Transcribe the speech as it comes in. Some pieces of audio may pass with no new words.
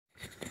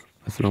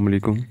Assalamu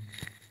alaikum.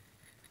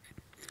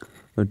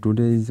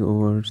 Today is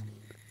our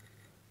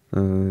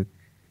uh,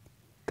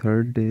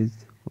 third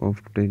days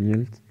of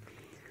tutorials.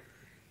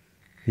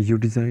 You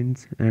design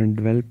and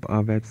develop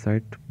a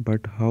website,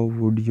 but how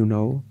would you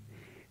know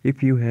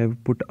if you have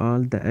put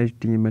all the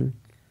HTML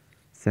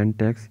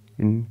syntax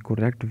in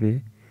correct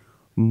way?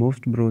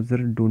 Most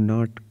browsers do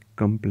not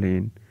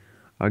complain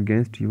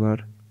against your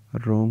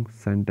wrong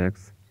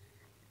syntax.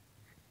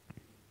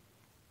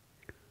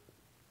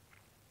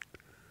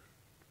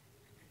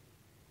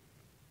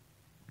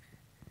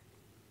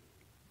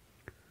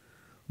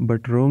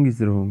 But wrong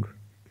is wrong.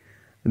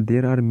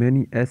 There are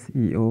many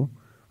SEO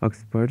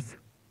experts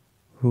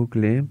who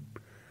claim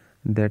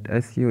that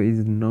SEO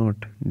is not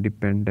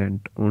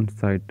dependent on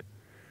site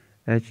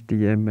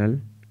HTML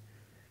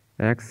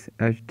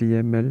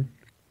XHTML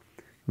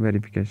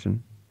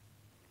verification.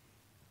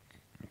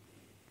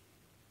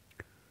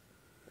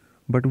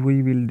 But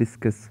we will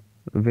discuss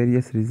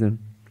various reasons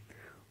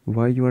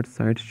why your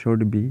site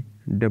should be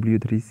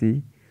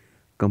W3C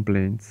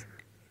compliant.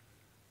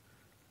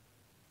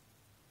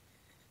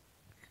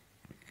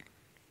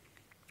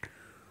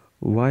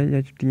 Why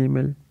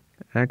HTML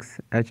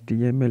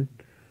XHTML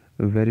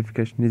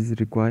verification is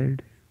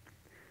required?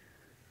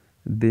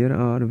 There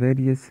are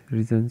various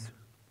reasons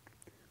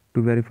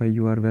to verify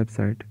your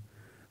website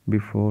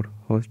before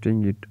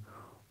hosting it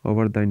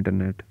over the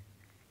internet.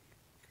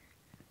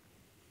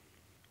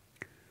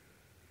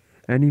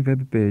 Any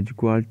web page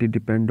quality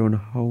depends on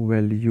how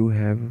well you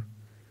have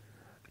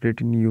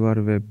written your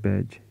web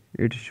page.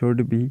 It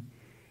should be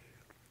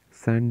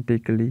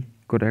scientifically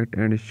correct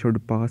and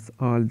should pass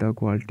all the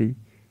quality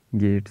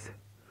gates.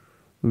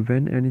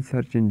 When any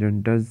search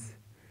engine does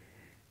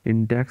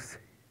index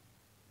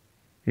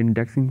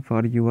indexing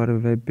for your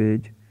web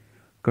page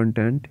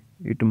content,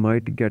 it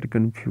might get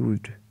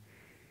confused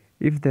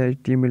if the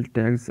HTML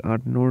tags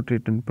are not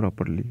written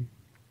properly.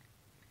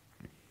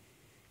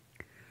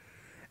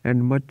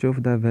 And much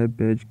of the web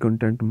page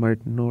content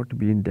might not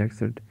be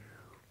indexed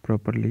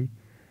properly.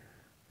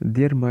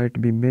 There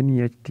might be many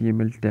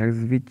HTML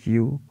tags which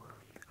you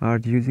are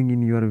using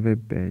in your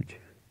web page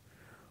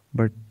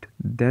but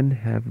then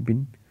have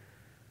been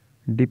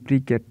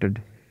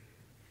deprecated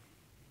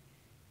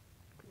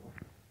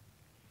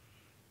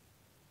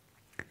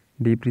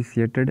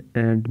depreciated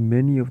and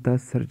many of the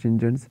search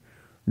engines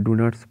do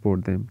not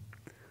support them.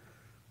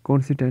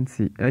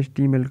 Consistency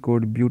HTML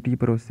code beauty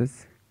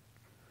process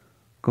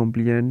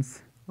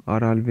compliance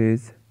are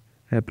always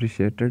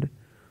appreciated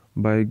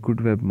by good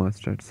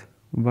webmasters.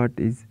 What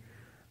is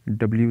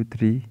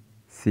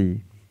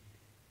W3C?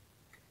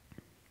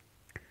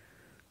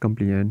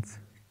 Compliance.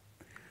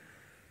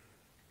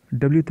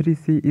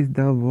 W3C is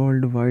the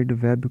World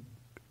Wide Web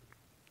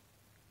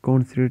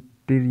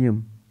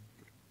Consortium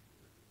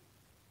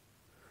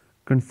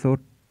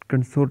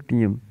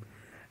consortium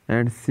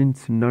and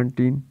since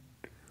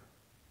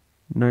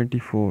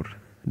 1994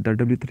 the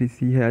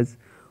W3C has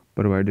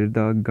provided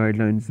the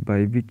guidelines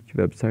by which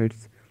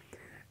websites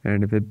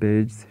and web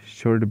pages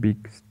should be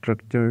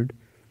structured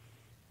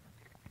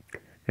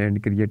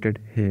and created.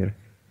 Here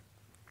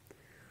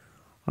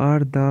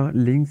are the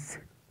links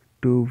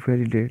to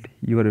validate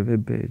your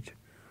web page.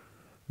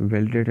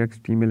 Validate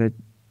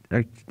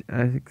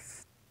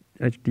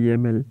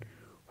HTML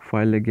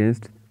file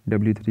against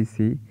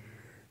W3C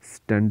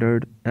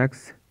standard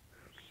X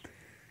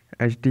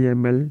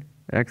HTML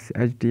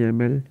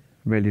XHTML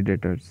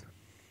validators.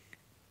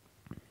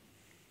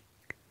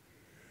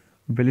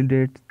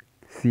 Validate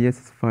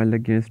CSS file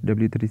against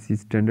W3C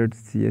standard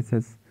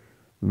CSS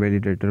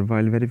validator.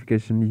 While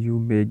verification you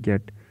may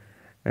get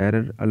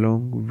error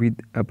along with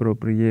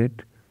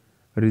appropriate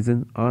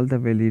reasons, all the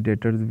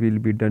validators will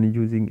be done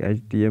using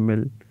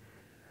HTML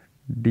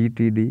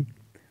DTD,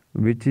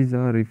 which is a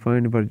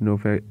refined version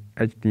of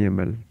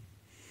HTML.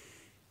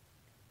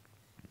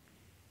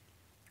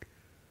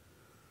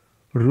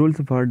 Rules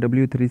for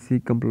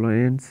W3C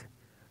compliance.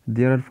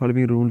 There are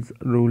following rules.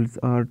 Rules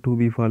are to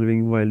be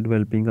following while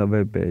developing a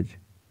web page.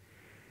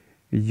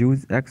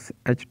 Use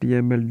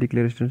XHTML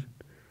declaration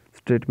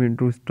statement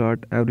to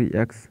start every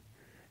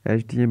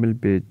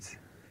XHTML page.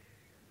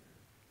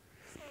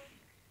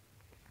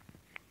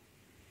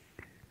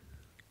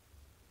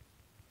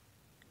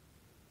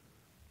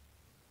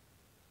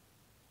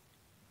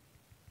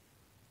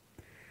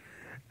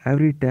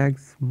 Every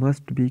tags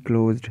must be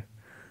closed.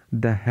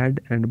 The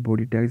head and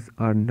body tags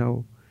are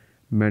now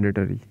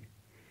mandatory.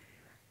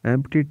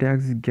 Empty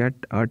tags get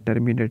a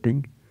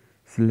terminating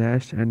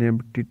slash and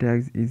empty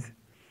tags is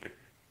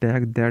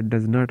tag that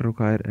does not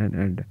require an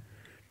end.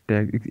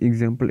 Tag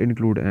example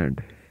include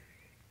and.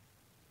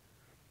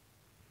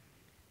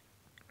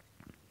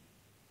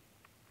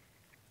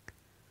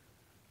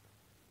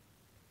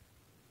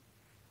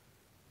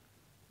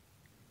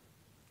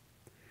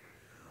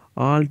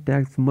 All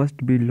tags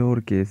must be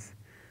lowercase.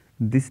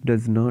 This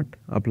does not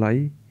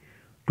apply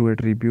to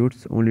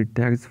attributes, only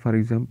tags. For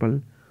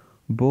example,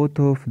 both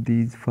of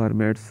these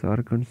formats are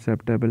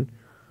acceptable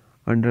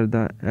under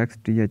the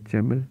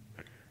XHTML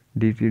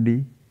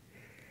DTD.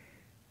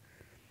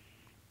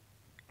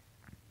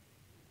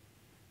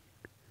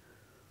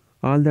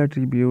 All the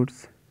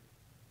attributes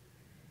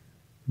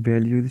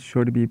values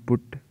should be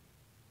put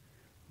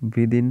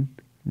within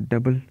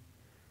double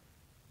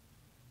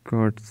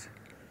quotes.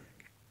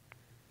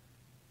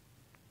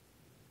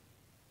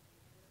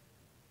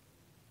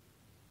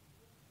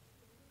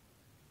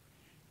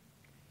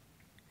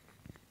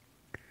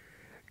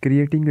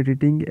 Creating,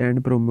 editing,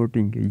 and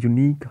promoting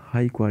unique,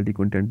 high quality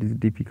content is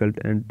difficult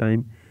and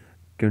time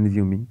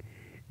consuming.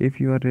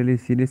 If you are really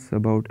serious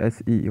about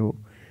SEO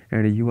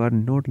and you are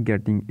not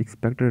getting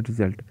expected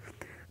result,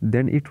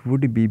 then it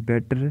would be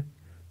better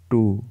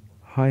to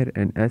hire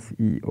an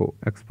SEO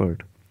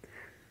expert.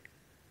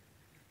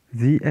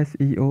 The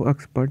SEO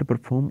expert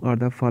perform are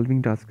the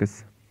following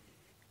tasks: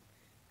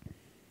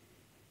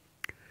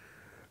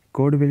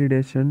 code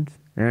validations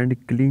and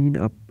clean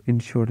up,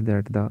 ensure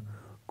that the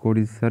code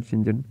is search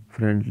engine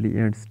friendly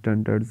and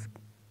standards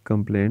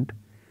compliant.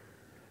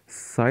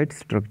 Site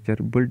structure,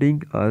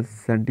 building a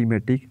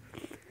systematic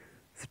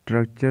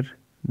structure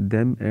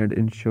them and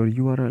ensure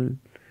URL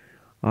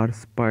are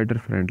spider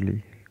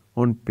friendly.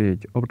 On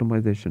page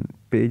optimization,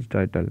 page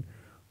title,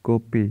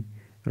 copy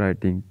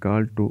writing,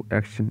 call to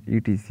action,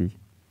 etc.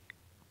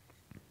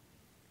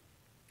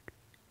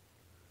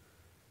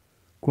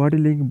 Quad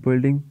link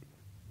building,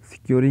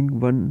 securing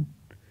one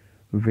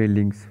way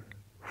links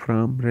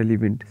from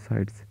relevant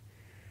sites.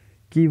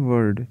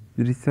 Keyword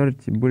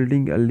research,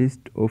 building a list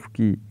of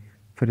key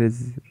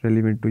phrases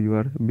relevant to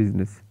your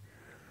business.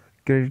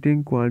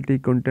 Creating quality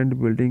content,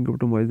 building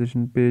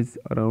optimization page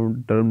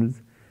around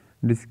terms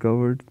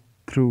discovered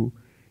through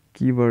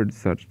keyword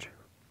search.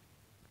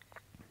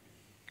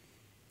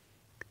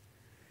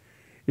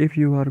 If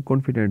you are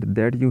confident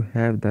that you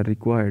have the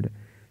required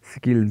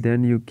skill,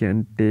 then you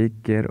can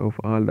take care of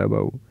all the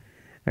above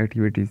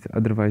activities.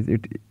 Otherwise,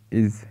 it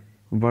is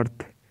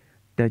worth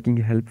taking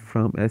help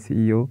from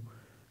SEO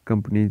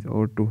companies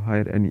or to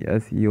hire any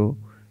SEO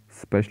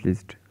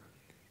specialist.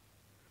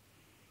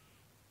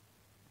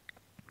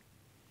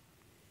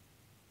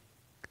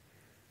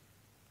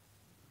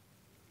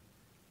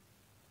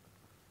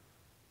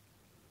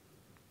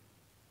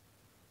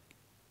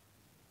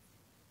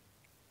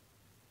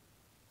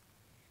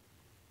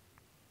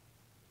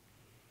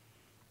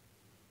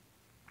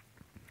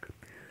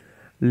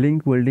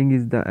 Link building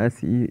is the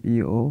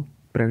SEO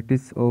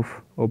practice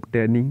of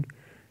obtaining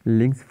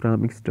links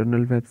from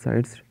external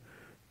websites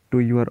to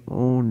your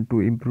own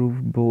to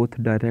improve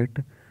both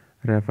direct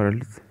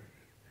referrals,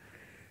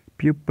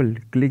 people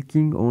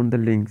clicking on the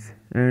links,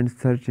 and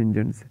search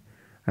engines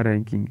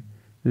ranking.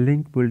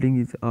 Link building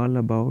is all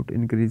about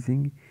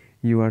increasing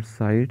your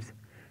site's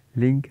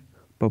link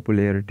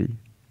popularity.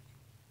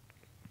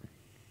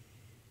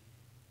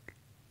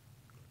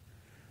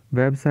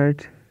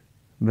 Website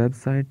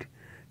website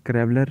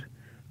crawler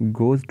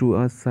goes to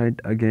a site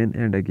again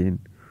and again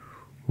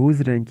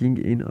whose ranking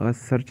in a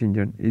search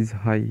engine is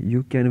high.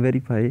 You can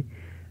verify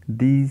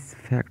these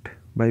facts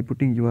by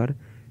putting your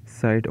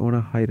site on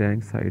a high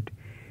rank site.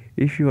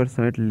 If your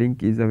site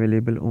link is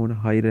available on a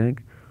high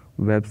rank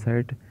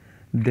website,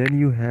 then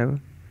you have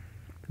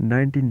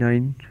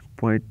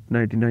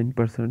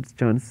 99.99%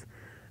 chance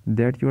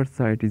that your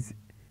site is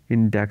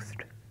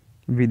indexed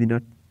within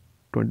a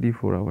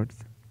 24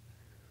 hours.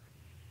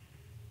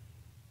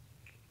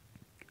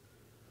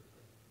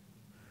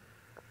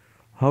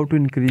 How to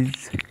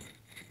increase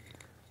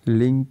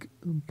link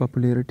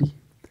popularity?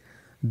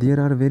 There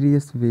are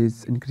various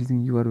ways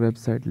increasing your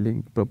website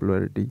link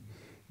popularity.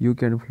 You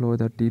can follow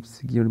the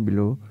tips given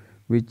below,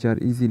 which are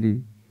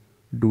easily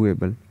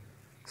doable.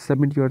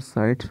 Submit your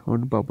site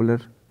on popular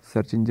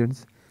search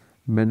engines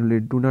manually.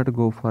 Do not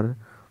go for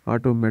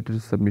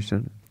automated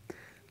submission.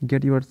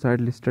 Get your site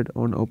listed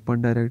on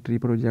open directory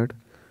project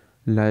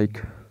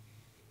like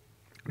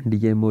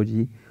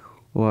dmog,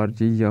 org,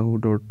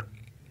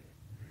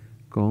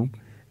 yahoo.com.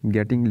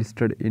 Getting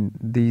listed in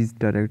these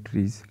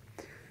directories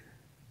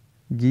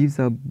gives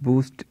a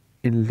boost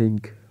in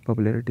link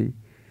popularity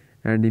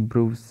and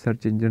improves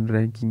search engine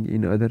ranking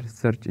in other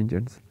search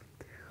engines.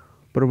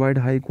 Provide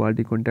high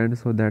quality content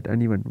so that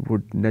anyone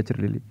would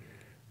naturally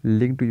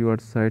link to your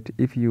site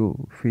if your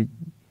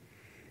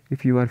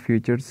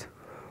features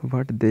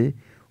what they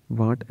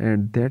want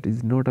and that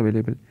is not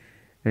available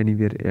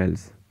anywhere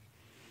else.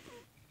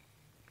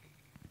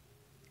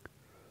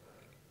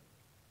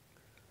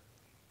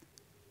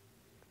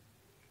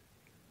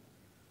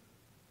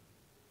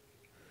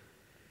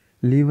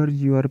 Leverage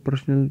your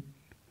personal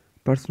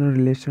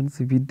relations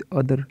with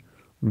other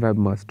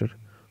webmaster.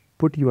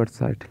 Put your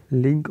site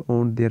link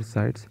on their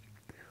sites.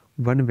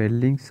 One way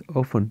links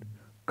often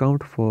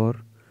count for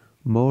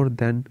more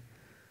than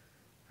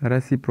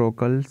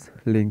reciprocal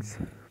links.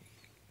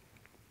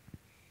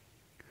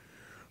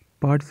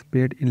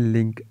 Participate in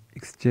link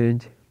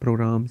exchange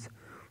programs.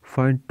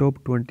 Find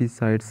top 20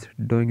 sites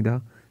doing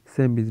the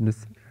same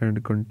business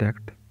and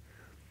contact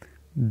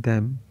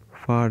them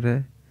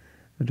for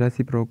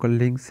reciprocal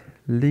links.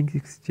 Link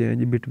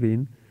exchange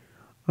between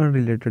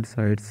unrelated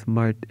sites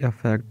might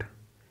affect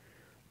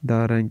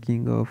the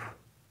ranking of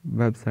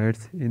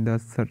websites in the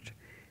search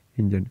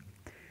engine.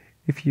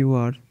 If you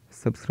are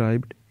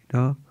subscribed in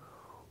a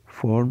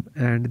form,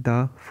 and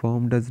the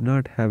form does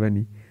not have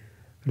any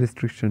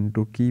restriction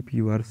to keep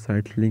your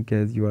site link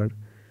as your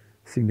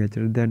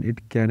signature, then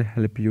it can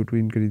help you to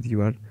increase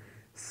your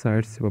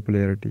site's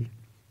popularity.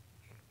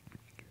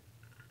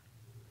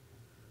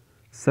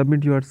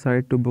 Submit your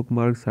site to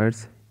bookmark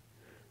sites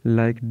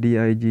like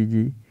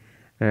digg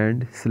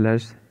and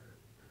slash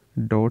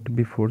dot.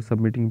 Before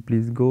submitting,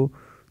 please go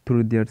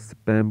through their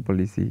spam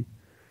policy.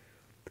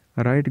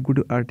 Write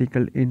good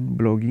article in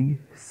blogging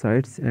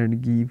sites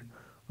and give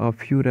a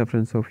few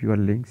reference of your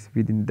links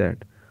within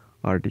that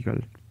article.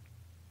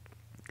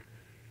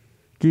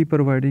 Keep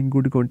providing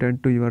good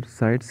content to your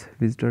site's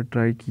visitors.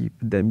 Try keep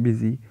them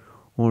busy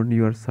on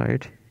your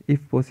site.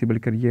 If possible,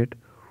 create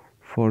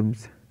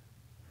forms,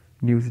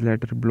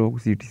 newsletter,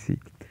 blogs, etc.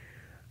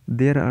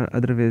 There are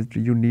other ways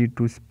you need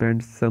to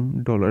spend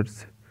some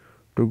dollars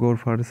to go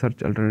for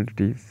search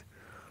alternatives.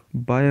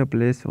 Buy a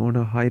place on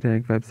a high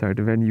rank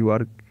website when you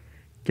are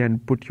can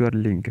put your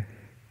link.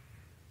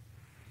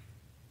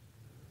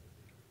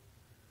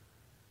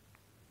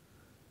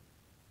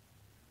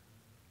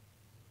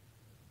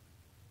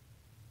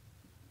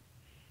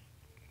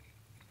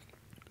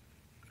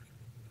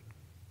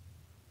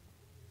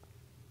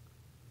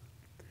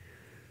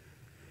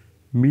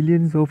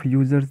 Millions of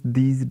users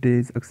these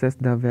days access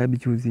the web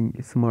using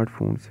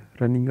smartphones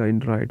running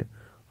Android,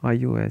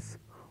 iOS,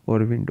 or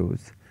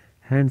Windows.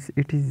 Hence,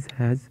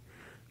 has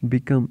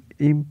become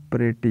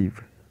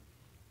imperative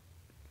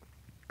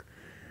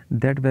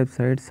that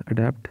websites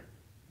adapt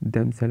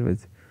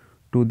themselves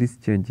to this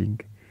changing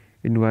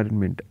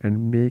environment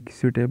and make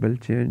suitable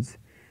changes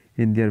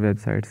in their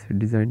websites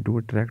designed to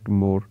attract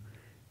more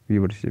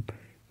viewership.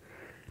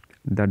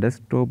 The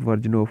desktop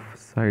version of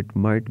site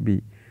might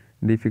be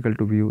difficult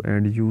to view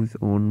and use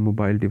on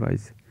mobile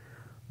device.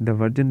 The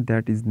version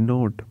that is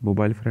not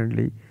mobile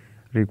friendly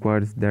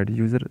requires that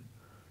user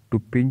to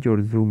pinch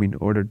or zoom in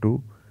order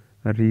to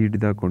read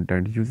the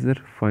content. Users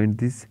find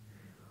this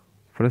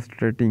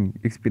frustrating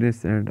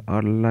experience and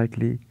are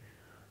likely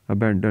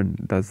abandon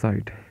the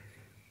site.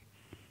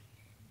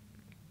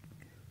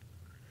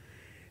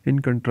 In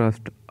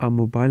contrast, a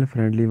mobile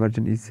friendly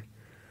version is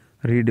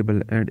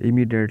readable and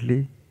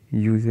immediately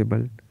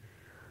usable.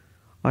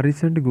 A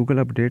recent Google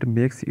update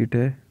makes it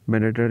a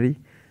mandatory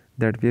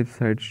that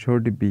websites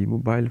should be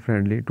mobile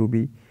friendly to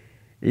be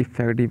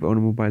effective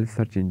on mobile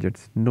search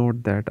engines.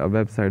 Note that a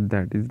website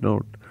that is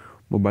not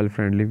mobile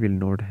friendly will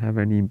not have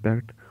any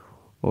impact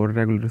on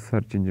regular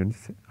search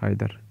engines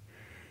either.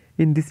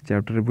 In this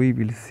chapter, we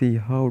will see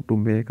how to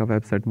make a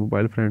website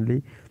mobile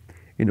friendly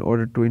in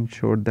order to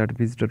ensure that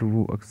visitors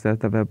who access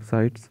the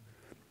websites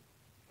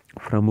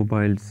from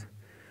mobiles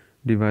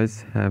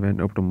device have an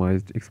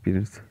optimized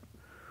experience.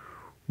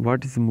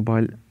 What is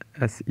mobile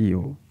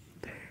SEO?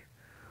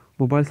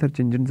 Mobile search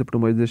engine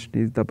optimization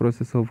is the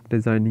process of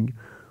designing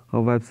a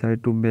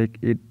website to make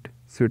it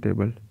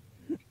suitable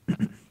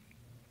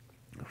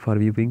for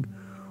viewing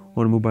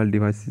on mobile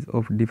devices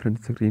of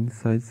different screen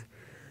size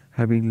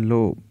having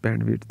low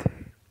bandwidth.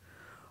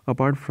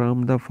 Apart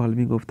from the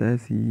following of the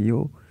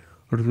SEO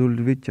rules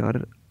which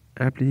are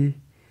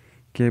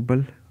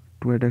applicable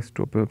to a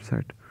desktop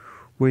website,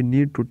 we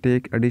need to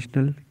take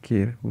additional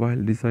care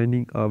while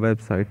designing a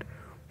website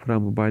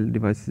from mobile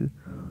devices.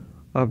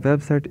 A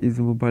website is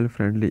mobile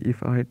friendly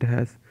if it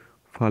has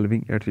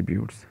following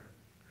attributes.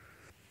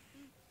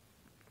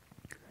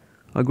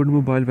 A good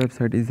mobile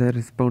website is a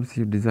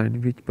responsive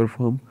design which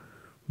performs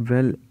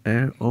well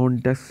on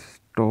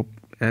desktop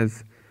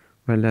as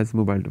well as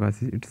mobile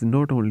devices. It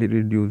not only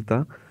reduces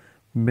the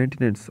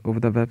maintenance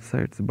of the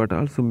websites but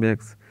also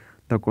makes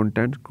the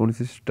content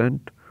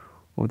consistent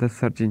of the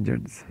search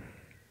engines.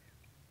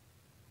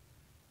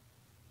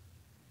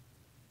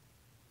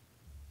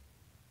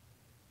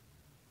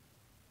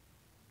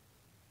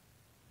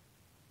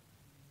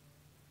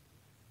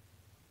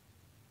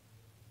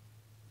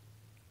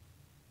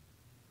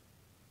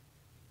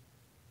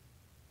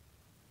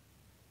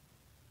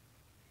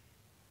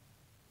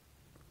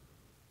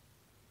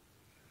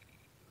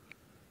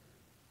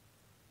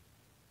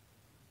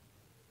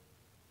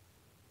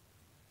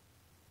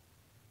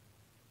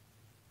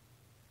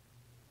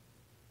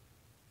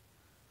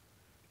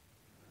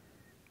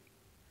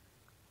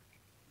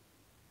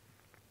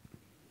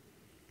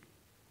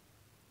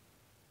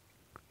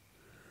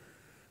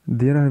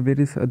 There are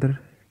various other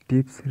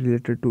tips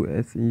related to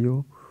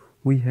SEO.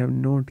 We have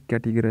not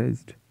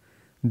categorized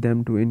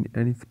them to in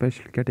any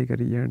special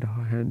category and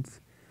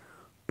hence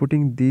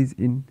putting these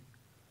in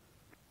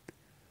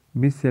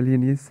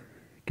miscellaneous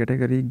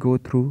category. Go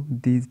through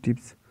these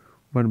tips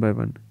one by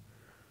one.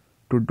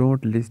 To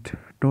don't list,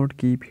 don't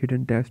keep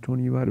hidden text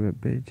on your web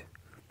page.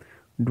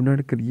 Do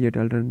not create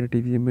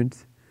alternative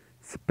images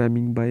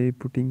spamming by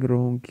putting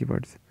wrong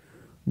keywords.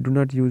 Do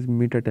not use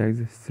meta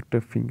tags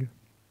stuffing.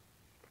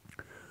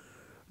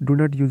 Do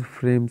not use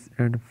frames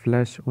and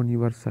flash on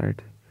your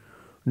site.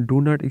 Do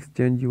not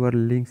exchange your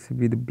links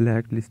with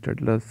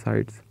blacklisted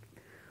sites.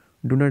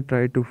 Do not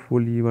try to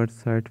fool your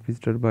site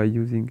visitor by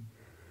using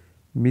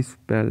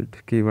misspelled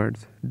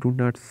keywords. Do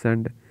not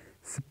send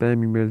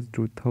spam emails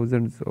to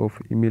thousands of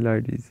email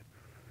IDs.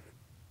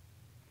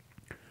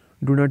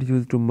 Do not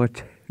use too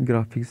much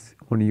graphics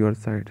on your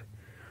site.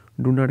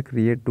 Do not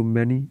create too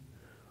many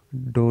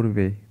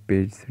doorway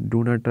pages.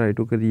 Do not try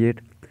to create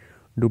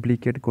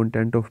duplicate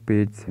content of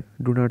pages.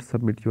 Do not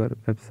submit your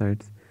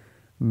websites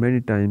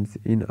many times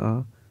in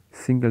a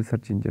single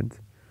search engine.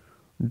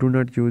 Do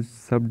not use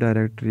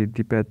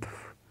subdirectory depth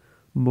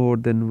more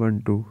than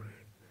one to.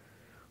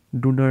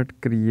 Do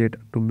not create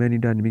too many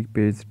dynamic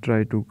pages.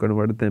 Try to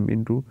convert them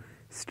into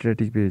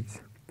static pages.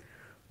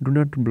 Do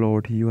not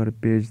bloat your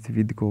pages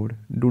with code.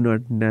 Do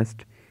not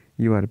nest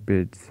your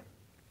pages.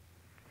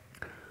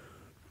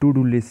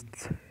 To-do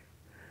lists.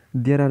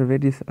 There are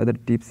various other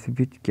tips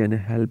which can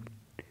help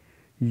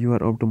you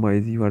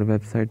optimize your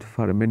website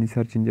for many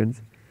search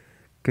engines.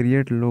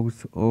 Create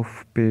logs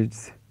of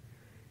pages.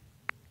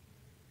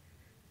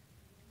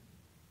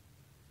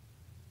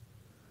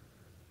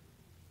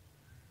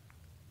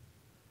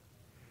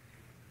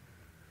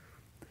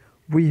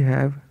 We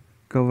have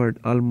covered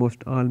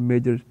almost all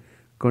major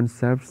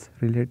concepts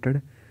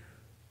related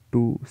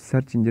to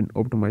search engine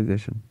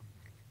optimization.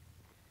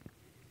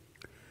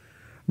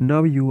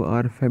 Now you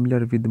are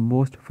familiar with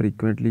most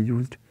frequently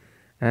used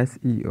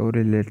SEO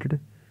related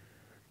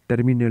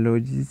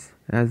terminologies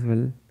as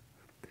well.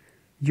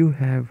 You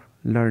have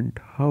learned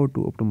how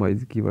to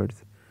optimize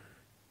keywords,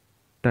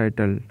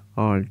 title,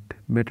 alt,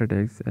 meta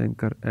tags,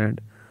 anchor,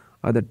 and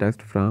other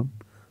text from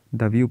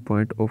the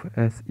viewpoint of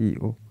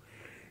SEO.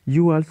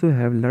 You also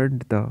have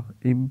learned the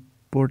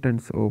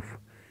importance of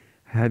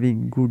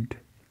having good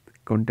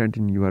content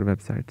in your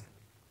websites.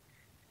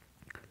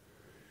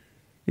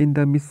 In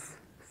the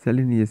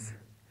miscellaneous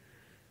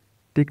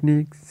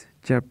techniques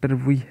chapter,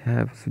 we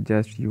have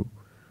suggested you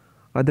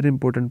other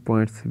important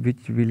points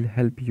which will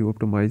help you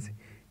optimize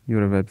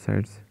your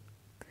websites.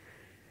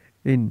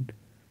 In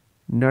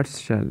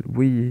nutshell,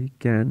 we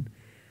can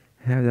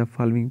have the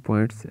following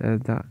points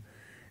as the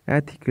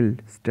ethical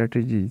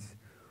strategies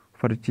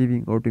for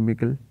achieving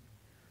optimal